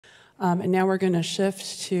And now we're going to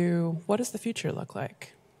shift to what does the future look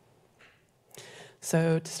like?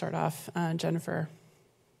 So to start off, Jennifer.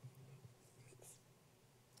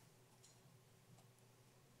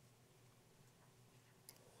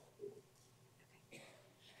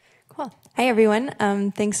 Cool. Hi,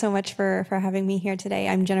 everyone. Thanks so much for having me here today.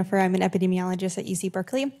 I'm Jennifer. I'm an epidemiologist at UC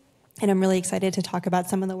Berkeley. And I'm really excited to talk about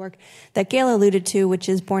some of the work that Gail alluded to, which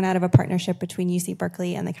is born out of a partnership between UC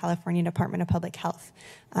Berkeley and the California Department of Public Health.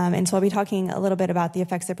 And so I'll be talking a little bit about the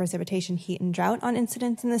effects of precipitation, heat, and drought on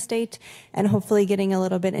incidents in the state, and hopefully getting a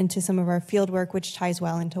little bit into some of our field work, which ties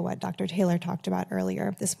well into what Dr. Taylor talked about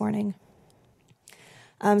earlier this morning.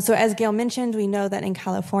 So as Gail mentioned, we know that in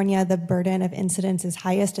California, the burden of incidents is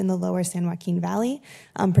highest in the lower San Joaquin Valley,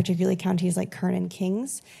 particularly counties like Kern and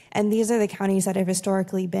Kings. And these are the counties that have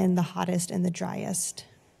historically been the hottest and the driest.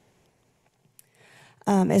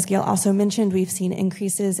 As Gail also mentioned, we've seen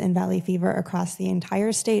increases in valley fever across the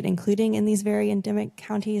entire state, including in these very endemic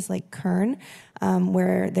counties like Kern,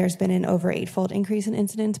 where there's been an over 8-fold increase in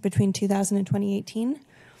incidents between 2000 and 2018.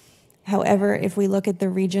 However, if we look at the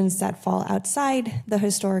regions that fall outside the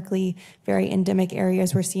historically very endemic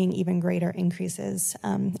areas, we're seeing even greater increases,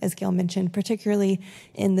 as Gail mentioned, particularly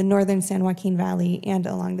in the northern San Joaquin Valley and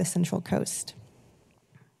along the Central Coast.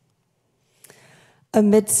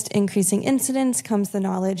 Amidst increasing incidents comes the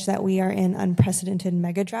knowledge that we are in unprecedented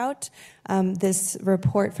megadrought. This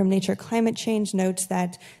report from Nature Climate Change notes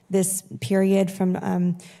that this period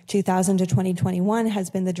from 2000 to 2021 has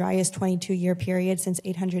been the driest 22-year period since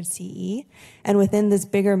 800 CE. And within this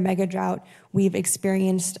bigger megadrought, we've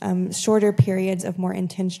experienced shorter periods of more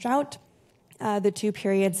intense drought. The two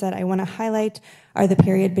periods that I want to highlight are the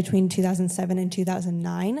period between 2007 and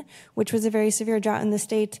 2009, which was a very severe drought in the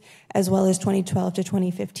state, as well as 2012 to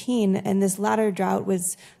 2015. And this latter drought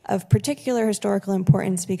was of particular historical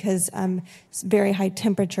importance because very high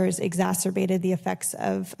temperatures exacerbated the effects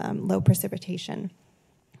of low precipitation.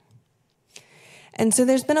 And so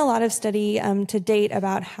there's been a lot of study to date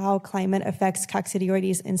about how climate affects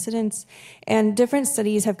coccidioides incidence, and different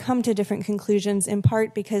studies have come to different conclusions, in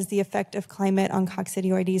part because the effect of climate on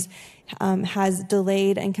coccidioides has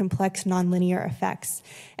delayed and complex nonlinear effects.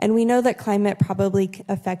 And we know that climate probably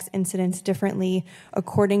affects incidence differently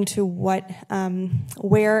according to what,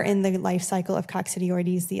 where in the life cycle of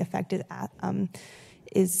coccidioides the effect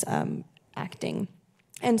is acting.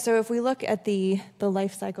 And so if we look at the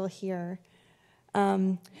life cycle here,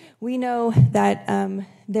 we know that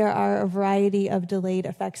there are a variety of delayed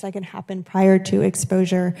effects that can happen prior to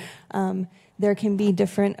exposure. There can be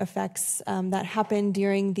different effects that happen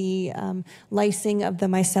during the lysing of the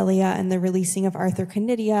mycelia and the releasing of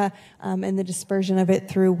arthrochonidia and the dispersion of it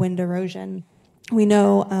through wind erosion. We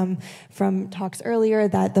know from talks earlier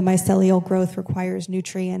that the mycelial growth requires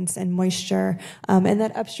nutrients and moisture, and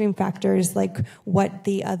that upstream factors like what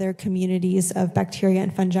the other communities of bacteria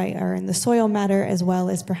and fungi are in the soil matter, as well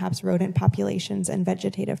as perhaps rodent populations and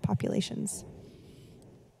vegetative populations.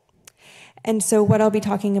 And so what I'll be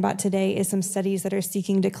talking about today is some studies that are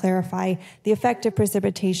seeking to clarify the effect of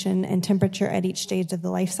precipitation and temperature at each stage of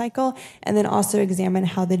the life cycle, and then also examine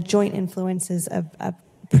how the joint influences of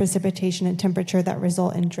precipitation and temperature that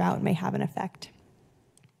result in drought may have an effect.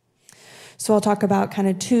 So I'll talk about kind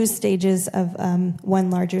of two stages of one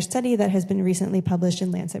larger study that has been recently published in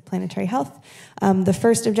Lancet Planetary Health. The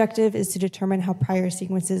first objective is to determine how prior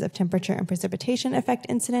sequences of temperature and precipitation affect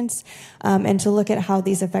incidence, and to look at how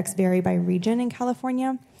these effects vary by region in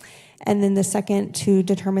California. And then the second, to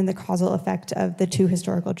determine the causal effect of the two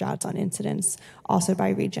historical droughts on incidence, also by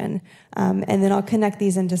region. And then I'll connect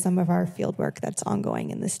these into some of our field work that's ongoing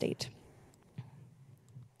in the state.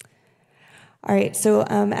 All right, so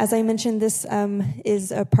as I mentioned, this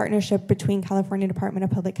is a partnership between California Department of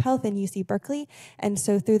Public Health and UC Berkeley. And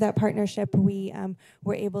so through that partnership, we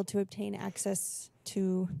were able to obtain access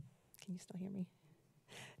to, can you still hear me?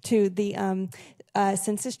 To the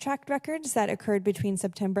census tract records that occurred between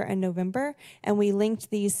September and November, and we linked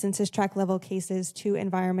these census tract level cases to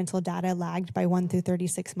environmental data lagged by 1 through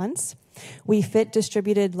 36 months. We fit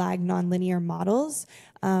distributed lag nonlinear models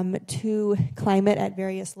to climate at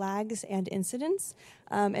various lags and incidence,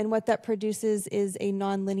 and what that produces is a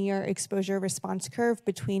nonlinear exposure response curve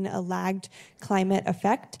between a lagged climate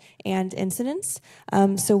effect and incidence.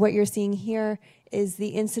 So what you're seeing here is the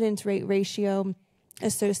incidence rate ratio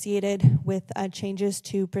associated with changes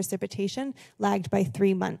to precipitation lagged by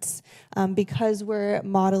 3 months. Because we're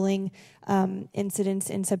modeling incidence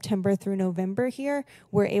in September through November here,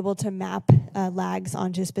 we're able to map lags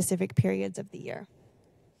onto specific periods of the year.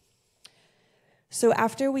 So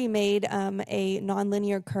after we made a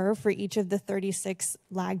nonlinear curve for each of the 36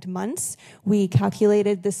 lagged months, we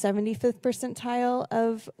calculated the 75th percentile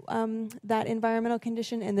of that environmental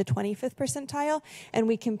condition and the 25th percentile, and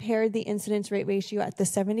we compared the incidence rate ratio at the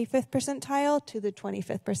 75th percentile to the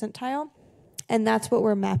 25th percentile, and that's what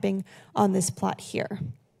we're mapping on this plot here.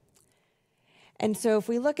 And so if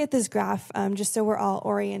we look at this graph, just so we're all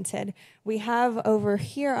oriented, we have over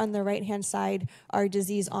here on the right-hand side our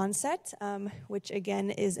disease onset, which again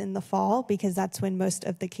is in the fall because that's when most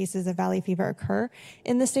of the cases of valley fever occur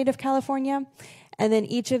in the state of California. And then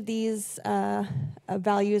each of these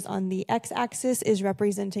values on the x-axis is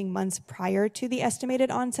representing months prior to the estimated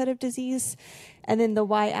onset of disease. And then the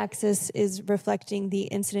y-axis is reflecting the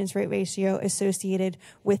incidence rate ratio associated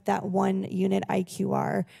with that 1 unit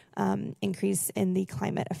IQR increase in the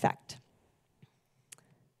climate effect.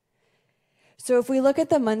 So if we look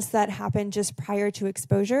at the months that happened just prior to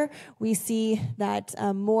exposure, we see that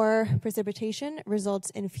more precipitation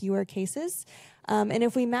results in fewer cases. And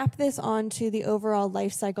if we map this onto the overall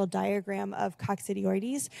life cycle diagram of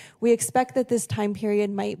coccidioides, we expect that this time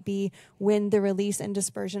period might be when the release and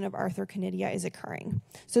dispersion of arthrochonidia is occurring.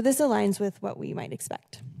 So this aligns with what we might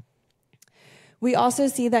expect. We also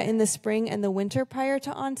see that in the spring and the winter prior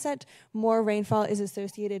to onset, more rainfall is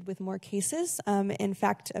associated with more cases. In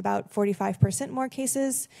fact, about 45% more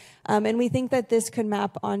cases. And we think that this could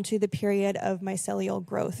map onto the period of mycelial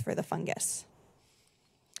growth for the fungus.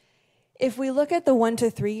 If we look at the 1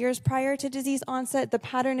 to 3 years prior to disease onset, the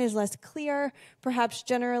pattern is less clear. Perhaps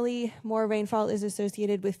generally more rainfall is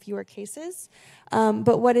associated with fewer cases.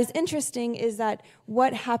 But what is interesting is that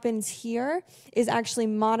what happens here is actually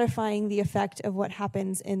modifying the effect of what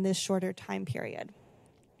happens in this shorter time period.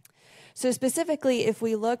 So specifically, if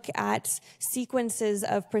we look at sequences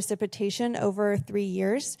of precipitation over 3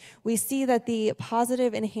 years, we see that the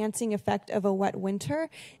positive enhancing effect of a wet winter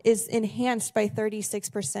is enhanced by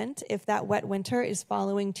 36% if that wet winter is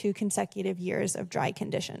following 2 consecutive years of dry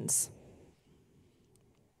conditions.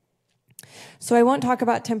 So I won't talk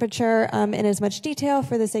about temperature in as much detail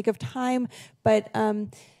for the sake of time, but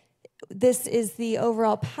this is the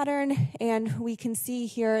overall pattern, and we can see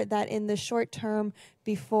here that in the short term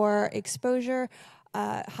before exposure,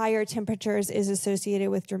 higher temperatures is associated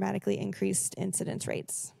with dramatically increased incidence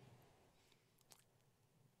rates.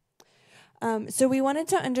 So we wanted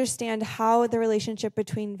to understand how the relationship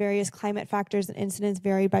between various climate factors and incidence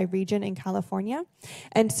varied by region in California.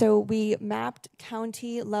 And so we mapped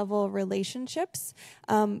county-level relationships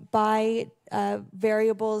by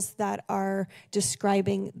variables that are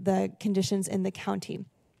describing the conditions in the county.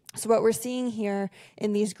 So what we're seeing here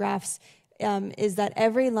in these graphs is that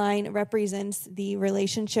every line represents the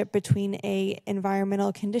relationship between a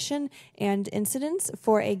environmental condition and incidence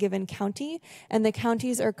for a given county, and the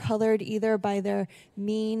counties are colored either by their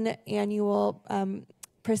mean annual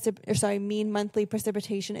mean monthly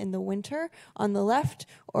precipitation in the winter on the left,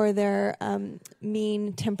 or their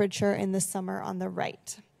mean temperature in the summer on the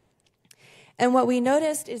right. And what we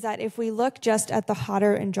noticed is that if we look just at the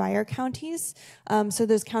hotter and drier counties, so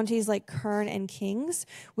those counties like Kern and Kings,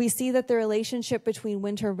 we see that the relationship between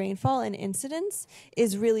winter rainfall and incidence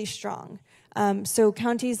is really strong. So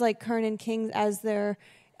counties like Kern and Kings, as their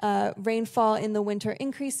rainfall in the winter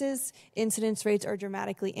increases, incidence rates are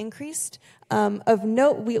dramatically increased. Of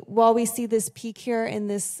note, while we see this peak here in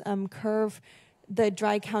this curve, the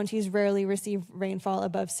dry counties rarely receive rainfall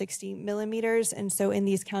above 60 millimeters, and so in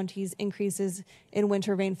these counties, increases in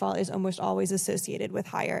winter rainfall is almost always associated with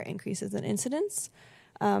higher increases in incidence.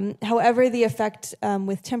 However, the effect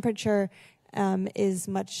with temperature is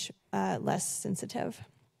much less sensitive.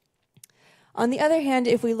 On the other hand,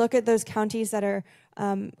 if we look at those counties that are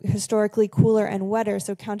historically cooler and wetter,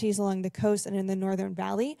 so counties along the coast and in the Northern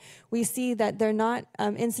Valley, we see that they're not,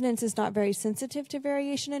 incidence is not very sensitive to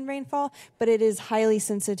variation in rainfall, but it is highly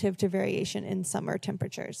sensitive to variation in summer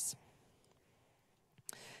temperatures.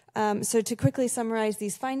 So to quickly summarize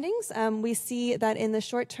these findings, we see that in the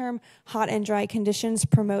short term, hot and dry conditions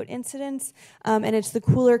promote incidence, and it's the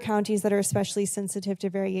cooler counties that are especially sensitive to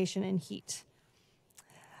variation in heat.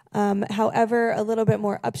 However, a little bit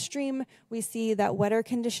more upstream, we see that wetter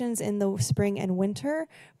conditions in the spring and winter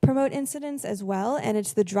promote incidence as well, and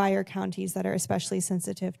it's the drier counties that are especially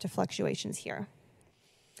sensitive to fluctuations here.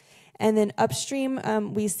 And then upstream,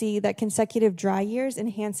 we see that consecutive dry years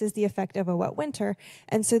enhances the effect of a wet winter,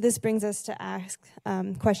 and so this brings us to ask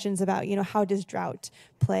questions about, how does drought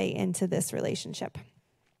play into this relationship?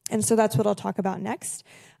 And so that's what I'll talk about next.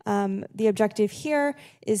 The objective here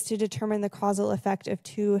is to determine the causal effect of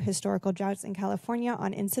 2 historical droughts in California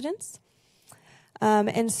on incidence.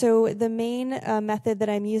 And so the main method that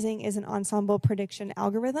I'm using is an ensemble prediction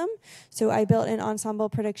algorithm. So I built an ensemble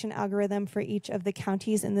prediction algorithm for each of the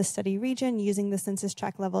counties in the study region using the census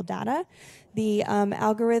tract level data. The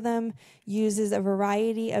algorithm uses a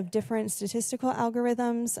variety of different statistical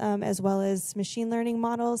algorithms as well as machine learning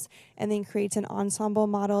models, and then creates an ensemble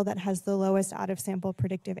model that has the lowest out-of-sample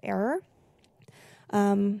predictive error.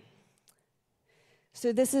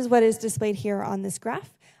 So this is what is displayed here on this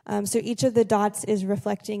graph. So each of the dots is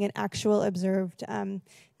reflecting an actual observed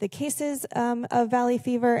the cases of valley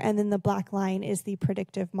fever, and then the black line is the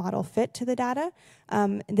predictive model fit to the data.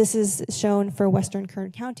 This is shown for Western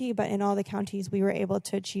Kern County, but in all the counties we were able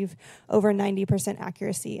to achieve over 90%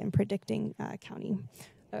 accuracy in predicting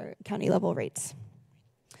county level rates.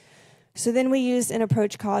 So then we used an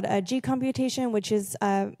approach called G computation, which is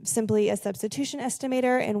simply a substitution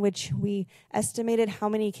estimator in which we estimated how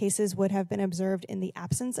many cases would have been observed in the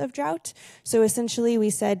absence of drought. So essentially we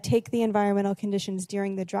said take the environmental conditions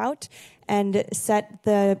during the drought and set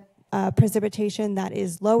the precipitation that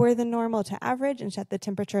is lower than normal to average, and set the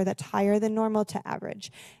temperature that's higher than normal to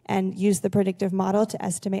average, and use the predictive model to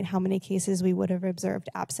estimate how many cases we would have observed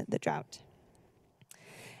absent the drought.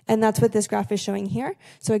 And that's what this graph is showing here.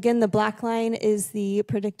 So again, the black line is the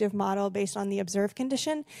predictive model based on the observed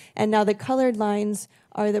condition, and now the colored lines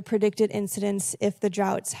are the predicted incidence if the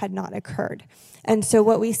droughts had not occurred. And so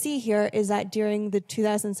what we see here is that during the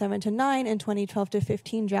 2007 to 9 and 2012 to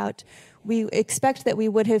 15 drought, we expect that we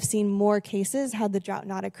would have seen more cases had the drought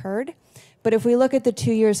not occurred. But if we look at the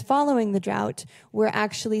 2 years following the drought, we're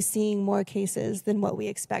actually seeing more cases than what we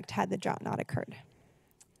expect had the drought not occurred.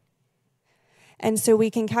 And so we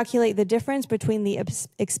can calculate the difference between the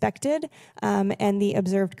expected and the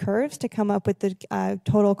observed curves to come up with the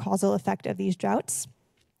total causal effect of these droughts.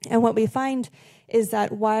 And what we find is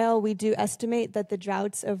that while we do estimate that the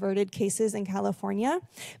droughts averted cases in California,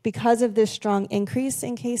 because of this strong increase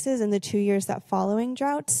in cases in the 2 years that following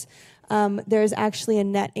droughts, there's actually a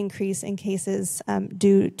net increase in cases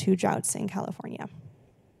due to droughts in California.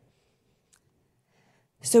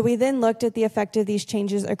 So we then looked at the effect of these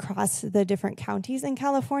changes across the different counties in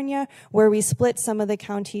California, where we split some of the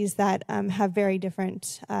counties that have very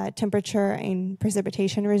different temperature and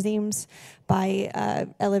precipitation regimes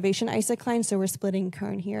by elevation isocline. So we're splitting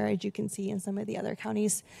Kern here, as you can see in some of the other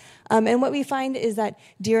counties. And what we find is that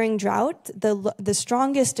during drought, the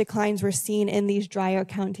strongest declines were seen in these drier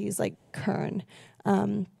counties like Kern.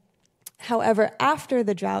 However, after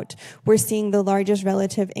the drought, we're seeing the largest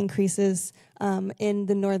relative increases in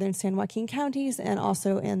the northern San Joaquin counties and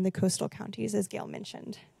also in the coastal counties, as Gail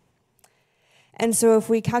mentioned. And so if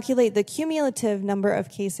we calculate the cumulative number of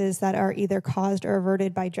cases that are either caused or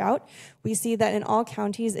averted by drought, we see that in all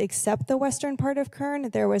counties except the western part of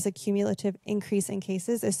Kern, there was a cumulative increase in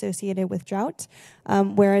cases associated with drought,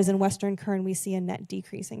 whereas in western Kern, we see a net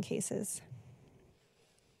decrease in cases.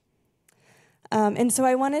 And so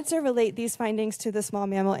I wanted to relate these findings to the small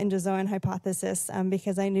mammal endozoan hypothesis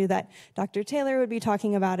because I knew that Dr. Taylor would be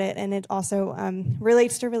talking about it, and it also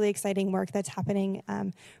relates to really exciting work that's happening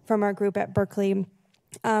from our group at Berkeley.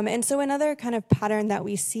 And so another kind of pattern that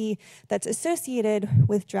we see that's associated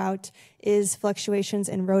with drought is fluctuations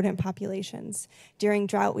in rodent populations. During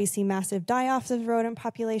drought, we see massive die-offs of rodent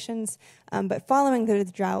populations, but following the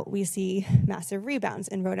drought, we see massive rebounds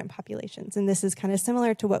in rodent populations. And this is kind of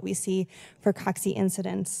similar to what we see for cocci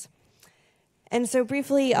incidence. And so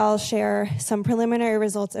briefly, I'll share some preliminary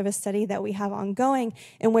results of a study that we have ongoing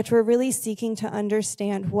in which we're really seeking to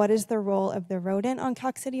understand what is the role of the rodent on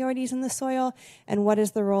coccidioides in the soil and what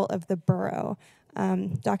is the role of the burrow.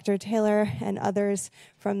 Dr. Taylor and others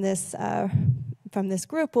from this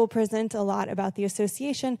group will present a lot about the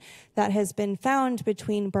association that has been found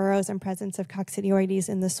between burrows and presence of coccidioides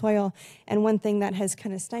in the soil. And one thing that has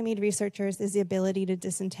kind of stymied researchers is the ability to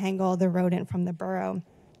disentangle the rodent from the burrow.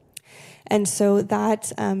 And so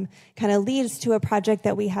that kind of leads to a project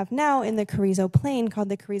that we have now in the Carrizo Plain called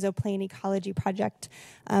the Carrizo Plain Ecology Project.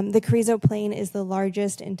 The Carrizo Plain is the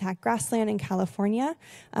largest intact grassland in California.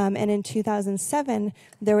 And in 2007,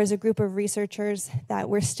 there was a group of researchers that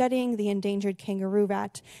were studying the endangered kangaroo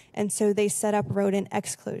rat. And so they set up rodent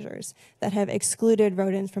exclosures that have excluded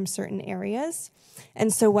rodents from certain areas.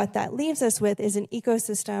 And so what that leaves us with is an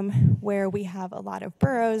ecosystem where we have a lot of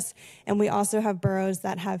burrows, and we also have burrows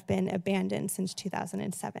that have been abandoned since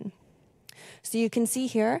 2007. So you can see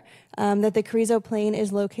here that the Carrizo Plain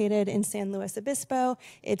is located in San Luis Obispo.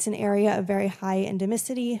 It's an area of very high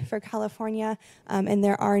endemicity for California, and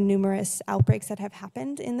there are numerous outbreaks that have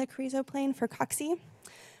happened in the Carrizo Plain for cocci.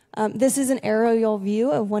 This is an aerial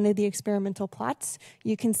view of one of the experimental plots.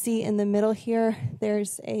 You can see in the middle here,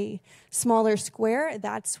 there's a smaller square.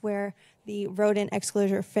 That's where the rodent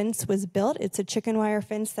exclosure fence was built. It's a chicken wire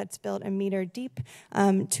fence that's built 1 meter deep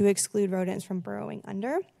to exclude rodents from burrowing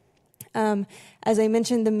under. As I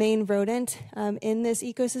mentioned, the main rodent in this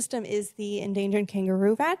ecosystem is the endangered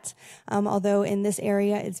kangaroo rat, although in this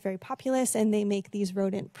area it's very populous, and they make these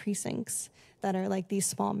rodent precincts that are like these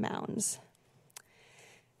small mounds.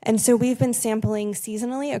 And so we've been sampling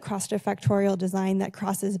seasonally a cross-defectorial design that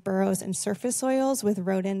crosses burrows and surface soils with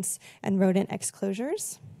rodents and rodent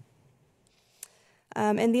exclosures.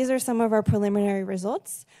 And these are some of our preliminary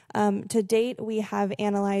results. To date, we have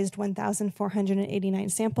analyzed 1,489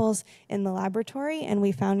 samples in the laboratory, and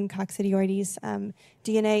we found Coccidioides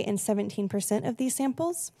DNA in 17% of these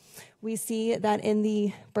samples. We see that in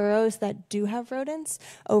the burrows that do have rodents,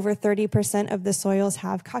 over 30% of the soils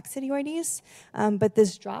have Coccidioides, but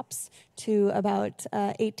this drops to about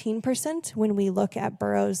 18% when we look at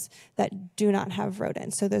burrows that do not have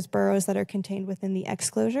rodents, so those burrows that are contained within the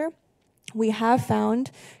exclosure. We have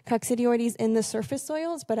found Coccidioides in the surface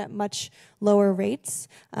soils, but at much lower rates.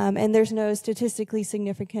 And there's no statistically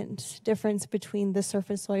significant difference between the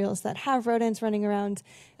surface soils that have rodents running around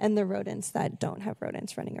and the rodents that don't have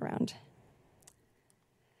rodents running around.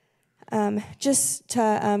 Just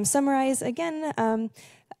to summarize again,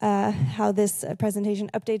 how this presentation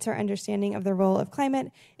updates our understanding of the role of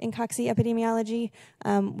climate in cocci epidemiology.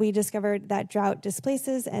 We discovered that drought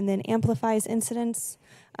displaces and then amplifies incidence.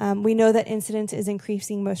 We know that incidence is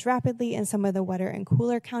increasing most rapidly in some of the wetter and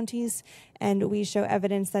cooler counties, and we show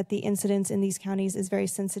evidence that the incidence in these counties is very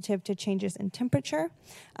sensitive to changes in temperature,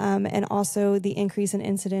 and also the increase in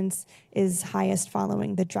incidence is highest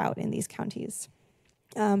following the drought in these counties.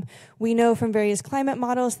 We know from various climate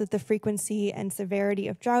models that the frequency and severity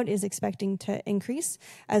of drought is expecting to increase,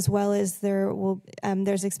 as well as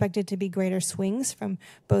there's expected to be greater swings from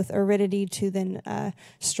both aridity to then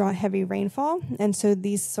strong heavy rainfall. And so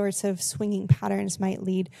these sorts of swinging patterns might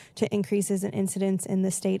lead to increases in incidence in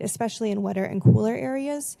the state, especially in wetter and cooler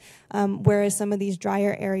areas, whereas some of these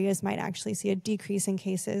drier areas might actually see a decrease in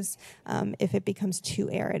cases if it becomes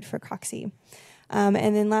too arid for cocci. And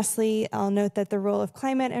then lastly, I'll note that the role of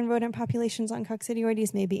climate and rodent populations on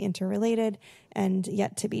Coccidioides may be interrelated and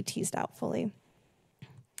yet to be teased out fully.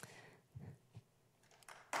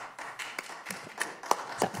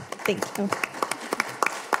 So, thank you.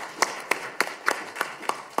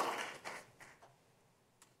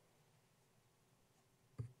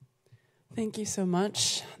 Thank you so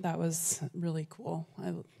much. That was really cool.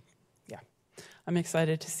 I'm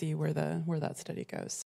excited to see where that study goes.